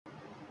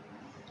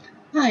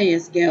Hi,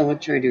 it's Gail with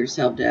Traders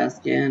Help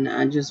Desk, and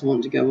I just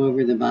want to go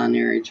over the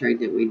binary trade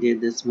that we did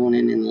this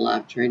morning in the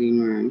live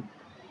trading room.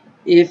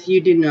 If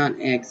you did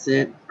not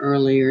exit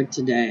earlier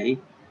today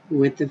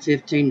with the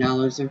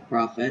 $15 of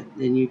profit,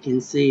 then you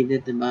can see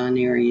that the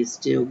binary is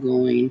still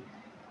going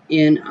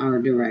in our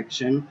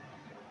direction.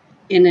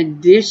 In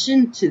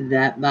addition to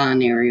that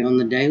binary on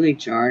the daily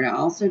chart, I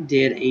also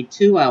did a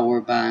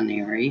 2-hour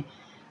binary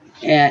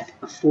at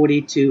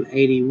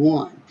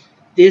 42.81.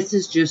 This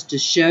is just to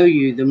show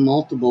you the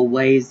multiple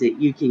ways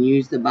that you can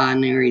use the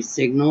binary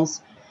signals.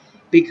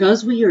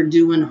 Because we are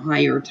doing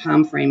higher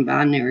time frame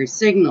binary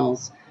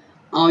signals,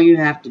 all you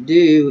have to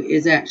do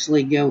is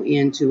actually go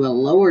into a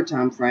lower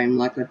time frame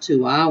like a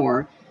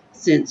 2-hour,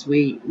 since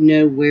we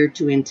know where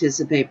to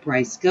anticipate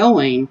price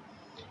going,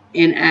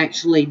 and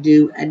actually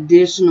do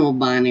additional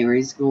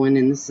binaries going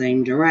in the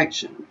same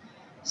direction.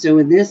 So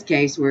in this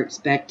case, we're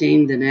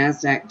expecting the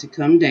NASDAQ to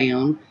come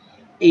down,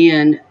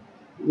 and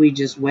we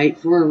just wait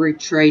for a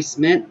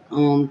retracement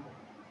on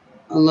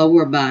a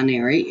lower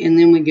binary, and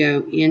then we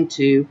go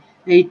into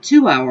a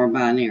 2-hour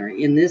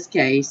binary. In this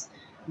case,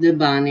 the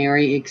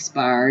binary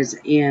expires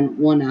in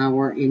 1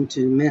 hour and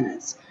 2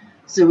 minutes.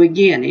 So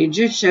again, it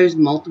just shows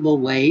multiple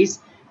ways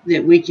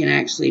that we can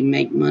actually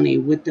make money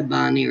with the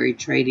binary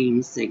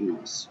trading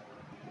signals.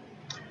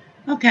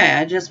 Okay,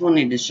 I just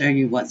wanted to show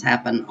you what's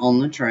happened on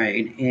the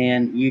trade,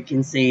 and you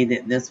can see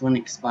that this one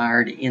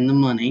expired in the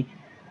money,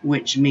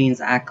 which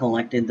means I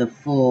collected the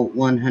full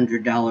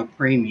 $100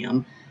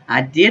 premium.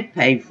 I did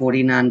pay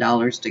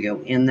 $49 to go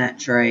in that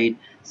trade,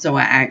 so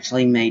I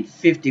actually made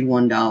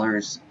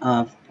 $51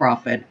 of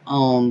profit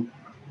on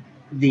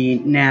the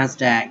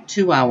NASDAQ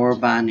 2-hour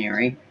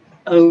binary.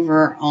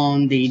 Over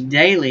on the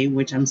daily,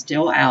 which I'm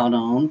still out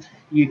on,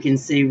 you can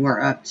see we're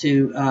up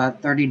to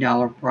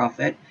 $30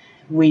 profit.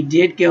 We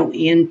did go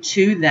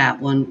into that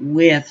one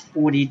with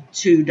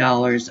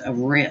 $42 of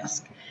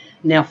risk.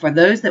 Now, for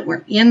those that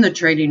were in the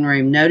trading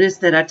room, notice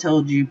that I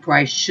told you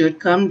price should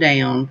come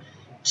down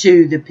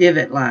to the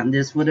pivot line.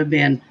 This would have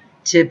been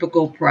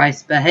typical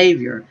price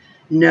behavior.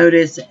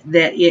 Notice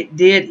that it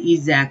did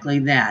exactly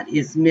that.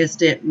 It's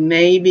missed it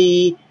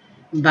maybe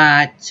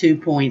by 2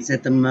 points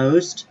at the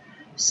most.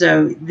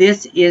 So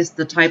this is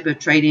the type of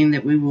trading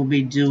that we will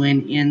be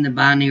doing in the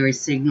binary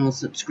signal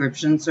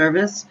subscription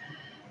service.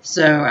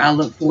 So I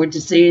look forward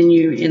to seeing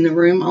you in the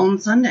room on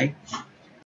Sunday.